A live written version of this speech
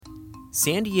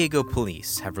San Diego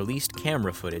police have released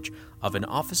camera footage of an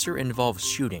officer-involved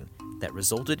shooting that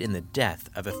resulted in the death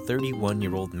of a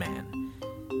 31-year-old man.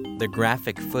 The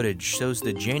graphic footage shows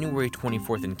the January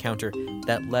 24th encounter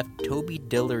that left Toby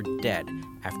Diller dead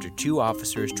after two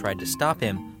officers tried to stop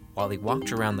him while he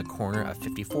walked around the corner of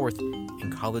 54th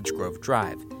and College Grove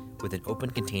Drive with an open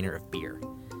container of beer.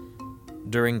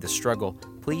 During the struggle,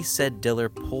 police said Diller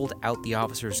pulled out the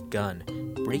officer's gun,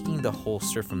 breaking the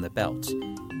holster from the belt.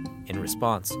 In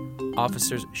response,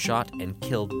 officers shot and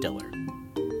killed Diller.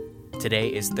 Today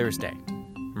is Thursday,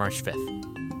 March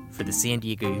 5th. For the San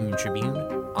Diego Union Tribune,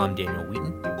 I'm Daniel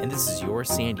Wheaton, and this is your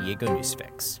San Diego News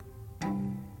Fix.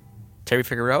 Terry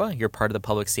Figueroa, you're part of the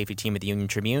public safety team at the Union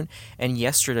Tribune, and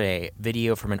yesterday,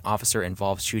 video from an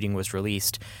officer-involved shooting was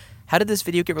released. How did this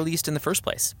video get released in the first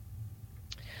place?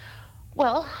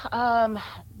 Well,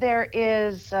 there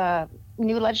is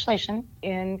new legislation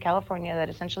in California that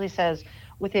essentially says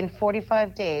within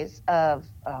 45 days of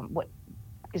what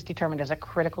is determined as a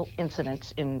critical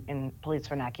incident in police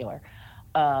vernacular,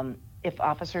 if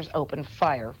officers open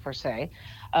fire, per se,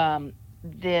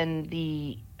 then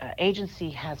the agency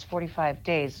has 45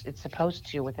 days. It's supposed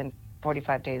to, within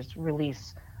 45 days,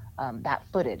 release that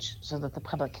footage so that the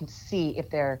public can see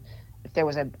if there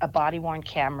was a body-worn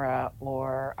camera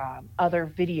or other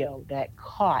video that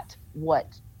caught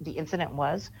what the incident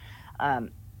was.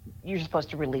 You're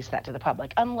supposed to release that to the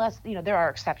public, unless, there are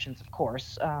exceptions, of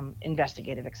course,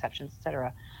 investigative exceptions,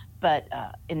 etc. But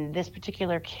in this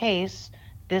particular case,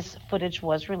 this footage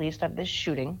was released of this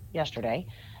shooting yesterday.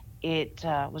 It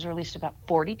was released about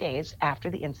 40 days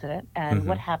after the incident. And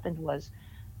what happened was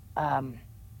on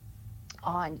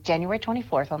January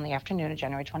 24th, on the afternoon of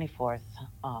January 24th,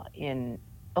 in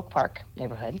Oak Park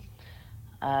neighborhood,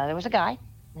 there was a guy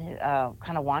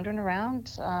kind of wandering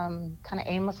around, kind of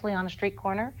aimlessly on a street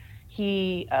corner.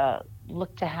 He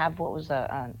looked to have what was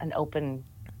an open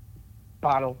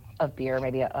bottle of beer,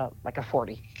 maybe like a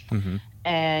 40.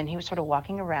 And he was sort of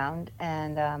walking around.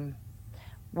 And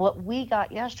what we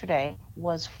got yesterday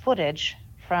was footage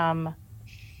from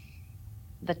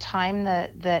the time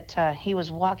that he was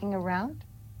walking around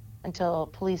until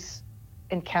police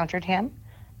encountered him.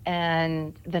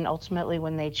 And then ultimately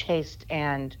when they chased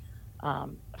and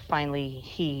finally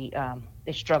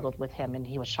they struggled with him and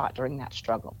he was shot during that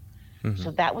struggle.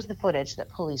 So that was the footage that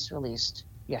police released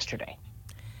yesterday.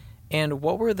 And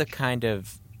what were the kind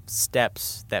of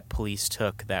steps that police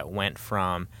took that went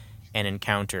from an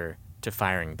encounter to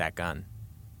firing that gun?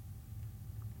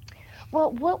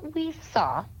 Well, what we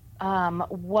saw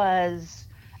was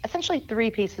essentially three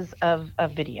pieces of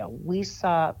video. We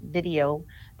saw video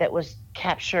that was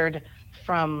captured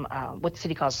from what the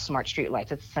city calls smart street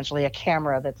lights. It's essentially a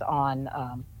camera that's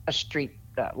on a street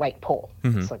light pole.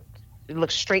 It's like, it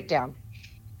looks straight down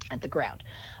at the ground.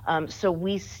 So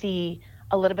we see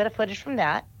a little bit of footage from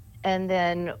that. And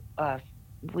then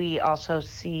we also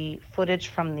see footage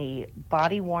from the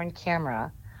body-worn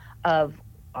camera of,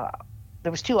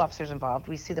 there was two officers involved.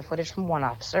 We see the footage from one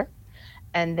officer.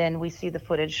 And then we see the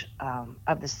footage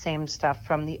of the same stuff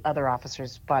from the other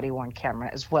officer's body-worn camera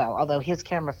as well. Although his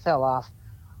camera fell off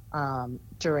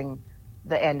during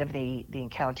the end of the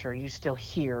encounter, you still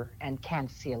hear and can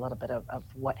see a little bit of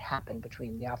what happened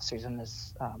between the officers and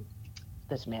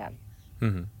this man.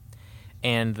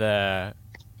 And I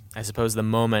suppose the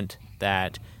moment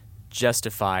that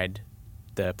justified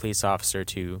the police officer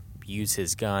to use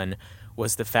his gun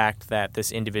was the fact that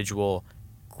this individual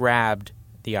grabbed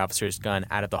the officer's gun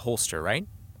out of the holster, right?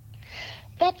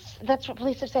 That's what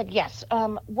police have said, yes.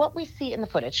 What we see in the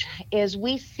footage is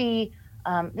we see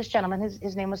this gentleman,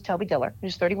 his name was Toby Diller,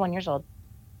 who's 31 years old,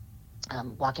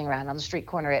 walking around on the street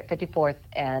corner at 54th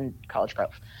and College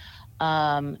Grove.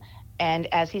 And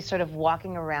as he's sort of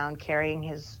walking around carrying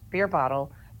his beer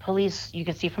bottle, police, you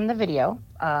can see from the video,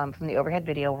 from the overhead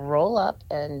video, roll up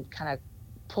and kind of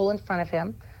pull in front of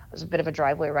him. There's a bit of a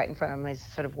driveway right in front of him. He's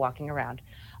sort of walking around.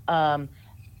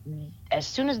 As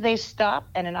soon as they stop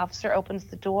and an officer opens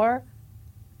the door,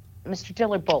 Mr.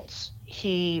 Diller bolts.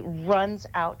 He runs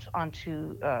out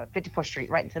onto 54th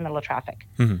Street, right into the middle of traffic.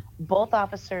 Both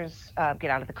officers get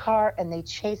out of the car and they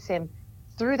chase him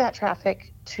through that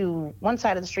traffic to one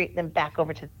side of the street, then back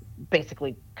over to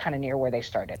basically kind of near where they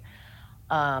started,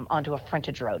 onto a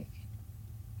frontage road.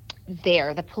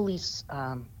 There, the police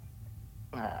are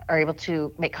able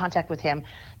to make contact with him.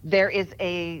 There is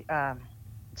a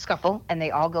scuffle and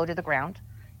they all go to the ground.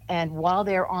 And while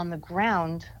they're on the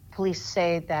ground, police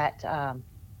say that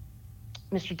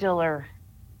Mr. Diller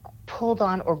pulled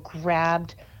on or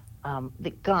grabbed the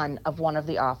gun of one of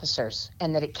the officers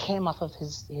and that it came off of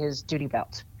his duty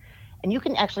belt. And you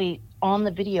can actually, on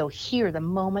the video, hear the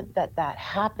moment that that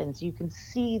happens. You can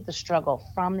see the struggle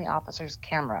from the officer's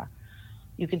camera.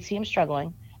 You can see him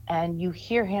struggling, and you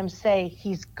hear him say,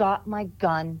 "He's got my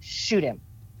gun, shoot him."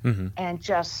 Mm-hmm. And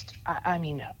just, I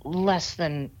mean, less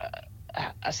than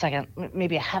a second,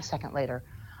 maybe a half second later,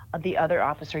 the other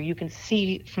officer, you can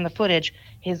see from the footage,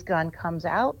 his gun comes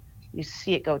out. You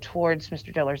see it go towards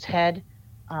Mr. Diller's head.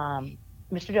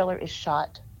 Mr. Diller is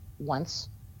shot once,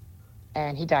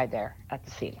 and he died there at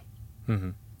the scene.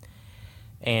 Mm-hmm.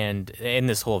 And in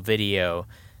this whole video,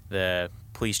 the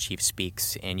police chief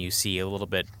speaks, and you see a little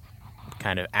bit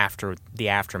kind of after the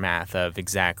aftermath of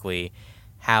exactly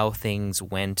how things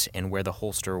went and where the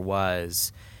holster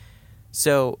was.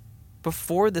 So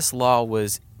before this law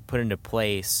was put into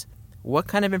place, what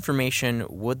kind of information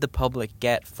would the public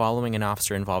get following an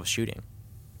officer-involved shooting?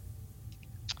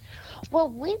 Well,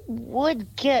 we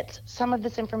would get some of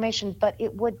this information, but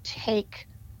it would take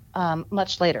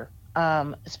much later,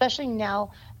 especially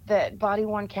now that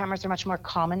body-worn cameras are much more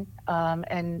common,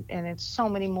 and in so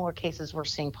many more cases we're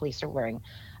seeing police are wearing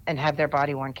and have their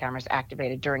body-worn cameras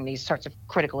activated during these sorts of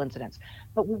critical incidents.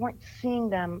 But we weren't seeing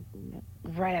them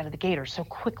right out of the gate or so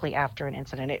quickly after an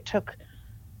incident. It took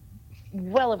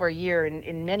well over a year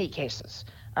in many cases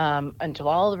until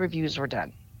all the reviews were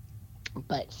done.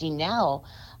 But see, now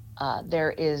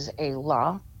there is a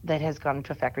law that has gone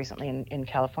into effect recently in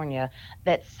California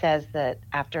that says that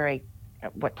after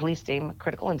what police deem a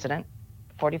critical incident,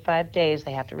 45 days,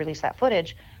 they have to release that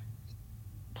footage.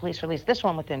 Police released this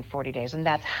one within 40 days, and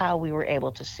that's how we were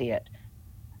able to see it.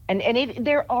 And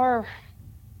there are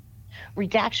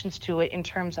redactions to it in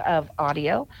terms of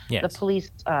audio. Yes. The police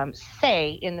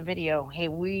say in the video, hey,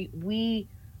 we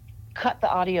cut the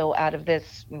audio out of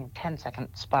this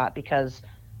 10-second spot because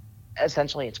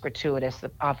essentially it's gratuitous.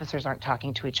 The officers aren't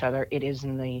talking to each other. It is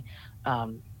in the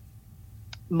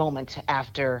moment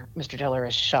after Mr. Diller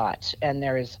is shot, and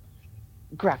there is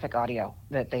graphic audio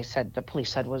that the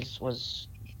police said was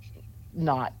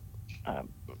not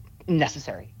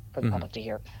necessary for the public to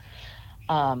hear.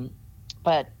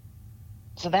 But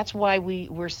so that's why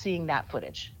we're seeing that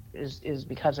footage is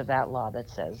because of that law that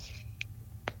says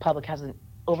public has an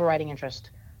overriding interest.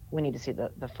 We need to see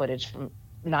the footage from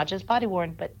not just body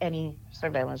worn, but any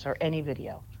surveillance or any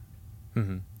video,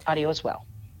 audio as well.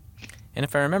 And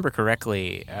if I remember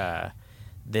correctly,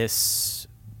 this,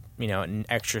 an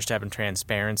extra step in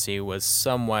transparency was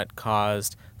somewhat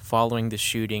caused following the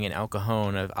shooting in El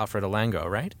Cajon of Alfredo Lango,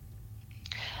 right?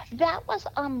 That was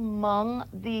among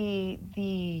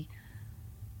the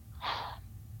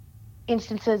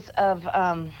instances of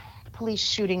police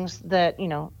shootings that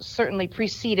certainly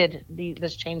preceded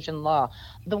this change in law.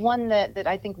 The one that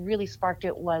I think really sparked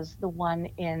it was the one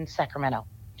in Sacramento,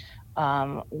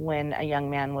 when a young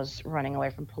man was running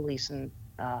away from police and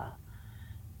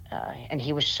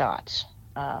he was shot.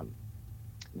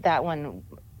 That one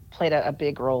played a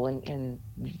big role in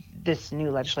this new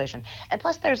legislation. And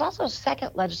plus, there's also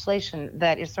second legislation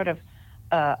that is sort of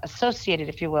associated,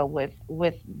 if you will,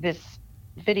 with this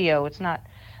video. It's not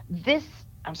this.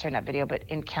 I'm sorry, not video, but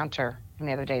encounter from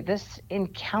the other day. This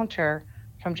encounter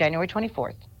from January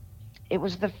 24th. It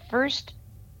was the first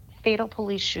fatal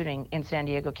police shooting in San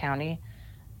Diego County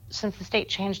since the state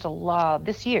changed a law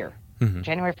this year,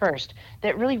 January 1st,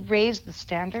 that really raised the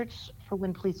standards for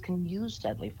when police can use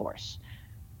deadly force.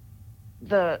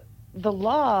 The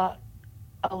law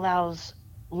allows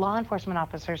law enforcement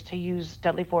officers to use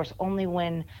deadly force only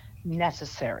when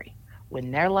necessary, when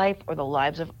their life or the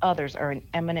lives of others are in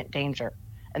imminent danger,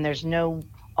 and there's no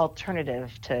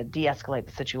alternative to de-escalate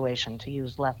the situation, to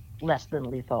use less than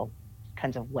lethal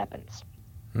kinds of weapons.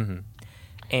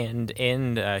 And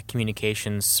in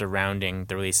communications surrounding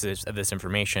the release of this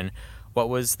information, what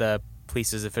was the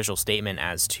police's official statement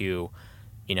as to,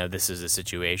 this is a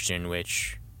situation in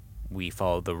which we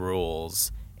followed the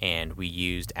rules and we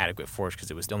used adequate force because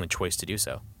it was the only choice to do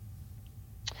so?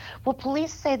 Well,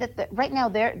 police say that right now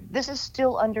this is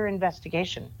still under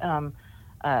investigation.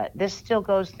 This still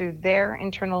goes through their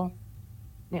internal,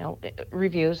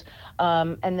 reviews,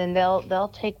 and then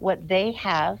they'll take what they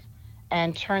have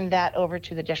and turn that over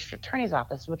to the district attorney's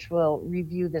office, which will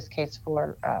review this case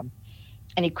for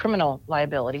any criminal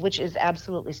liability, which is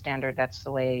absolutely standard. That's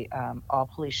the way all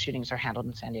police shootings are handled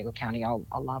in San Diego County. All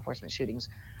law enforcement shootings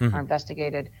are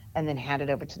investigated and then handed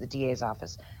over to the DA's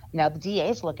office. Now, the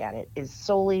DA's look at it is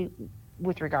solely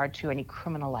with regard to any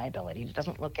criminal liability. It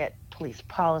doesn't look at police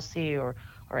policy or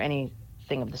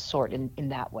anything of the sort in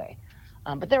that way.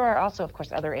 But there are also, of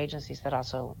course, other agencies that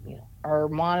also are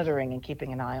monitoring and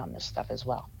keeping an eye on this stuff as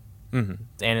well. And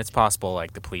it's possible,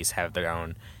 like, the police have their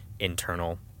own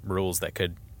internal rules that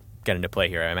could get into play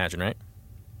here, I imagine, right?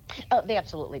 Oh, they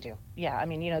absolutely do. Yeah, I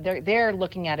mean, they're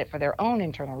looking at it for their own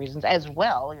internal reasons as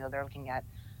well. They're looking at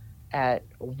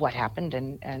what happened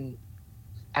and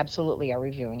absolutely are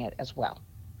reviewing it as well.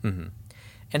 Mm-hmm.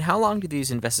 And how long do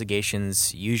these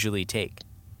investigations usually take?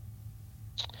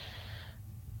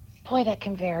 Boy, that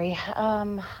can vary.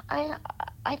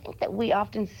 I think that we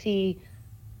often see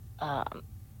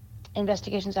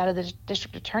investigations out of the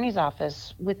district attorney's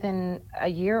office within a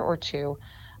year or two.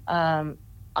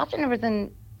 Often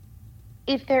within,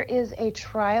 if there is a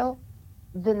trial,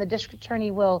 then the district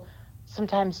attorney will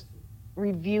sometimes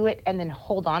review it and then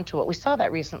hold on to it. We saw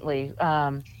that recently.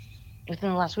 Within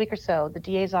the last week or so, the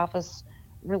DA's office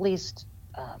released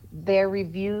their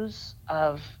reviews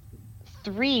of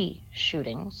 3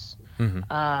 shootings.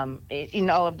 Mm-hmm. In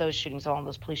all of those shootings, all of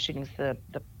those police shootings, the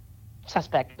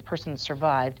suspect, the person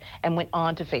survived and went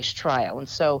on to face trial. And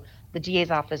so the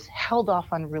DA's office held off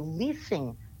on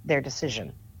releasing their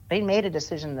decision. They made a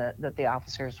decision that the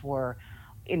officers were,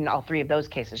 in all 3 of those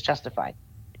cases, justified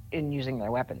in using their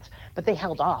weapons. But they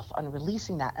held off on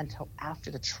releasing that until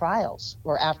after the trials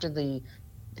or after the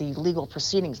legal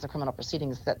proceedings, the criminal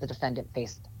proceedings that the defendant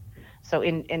faced. So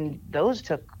in those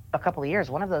took a couple of years.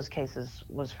 One of those cases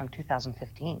was from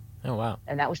 2015. Oh, wow.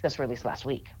 And that was just released last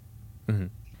week. Mm-hmm.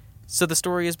 So the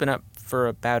story has been up for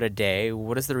about a day.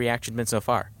 What has the reaction been so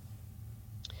far?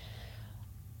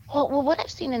 Well, what I've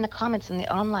seen in the comments in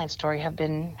the online story have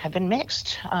been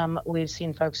mixed. We've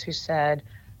seen folks who said,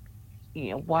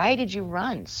 why did you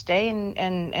run? Stay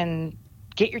and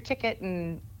get your ticket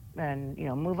and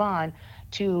move on,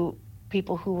 to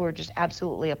people who were just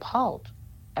absolutely appalled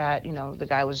at, the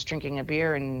guy was drinking a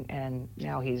beer and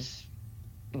now he's,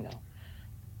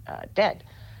 dead.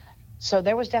 So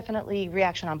there was definitely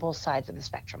reaction on both sides of the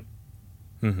spectrum.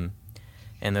 Mm-hmm.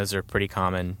 And those are pretty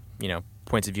common,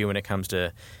 points of view when it comes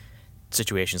to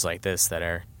situations like this that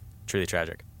are truly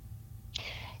tragic.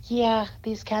 Yeah,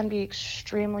 these can be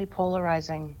extremely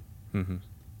polarizing. Mm-hmm.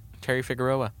 Terry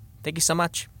Figueroa, thank you so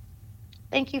much.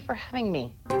 Thank you for having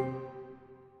me.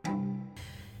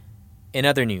 In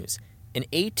other news, an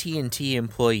AT&T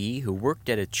employee who worked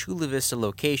at a Chula Vista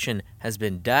location has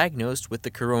been diagnosed with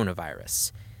the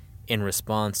coronavirus. In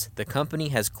response, the company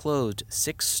has closed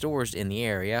 6 stores in the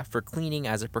area for cleaning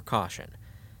as a precaution.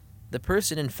 The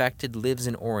person infected lives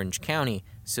in Orange County,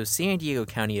 so San Diego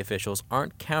County officials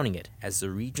aren't counting it as the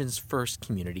region's first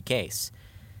community case.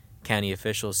 County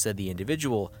officials said the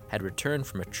individual had returned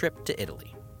from a trip to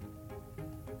Italy.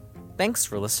 Thanks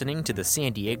for listening to the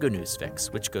San Diego News Fix,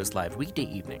 which goes live weekday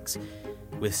evenings.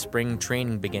 With spring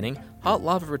training beginning, Hot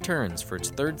Lava returns for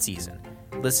its 3rd season.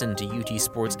 Listen to UT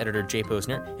Sports editor Jay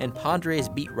Posner and Padres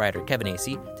beat writer Kevin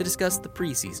Acey to discuss the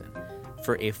preseason.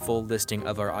 For a full listing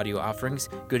of our audio offerings,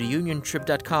 go to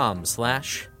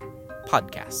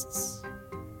uniontrib.com/podcasts.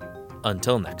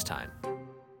 Until next time.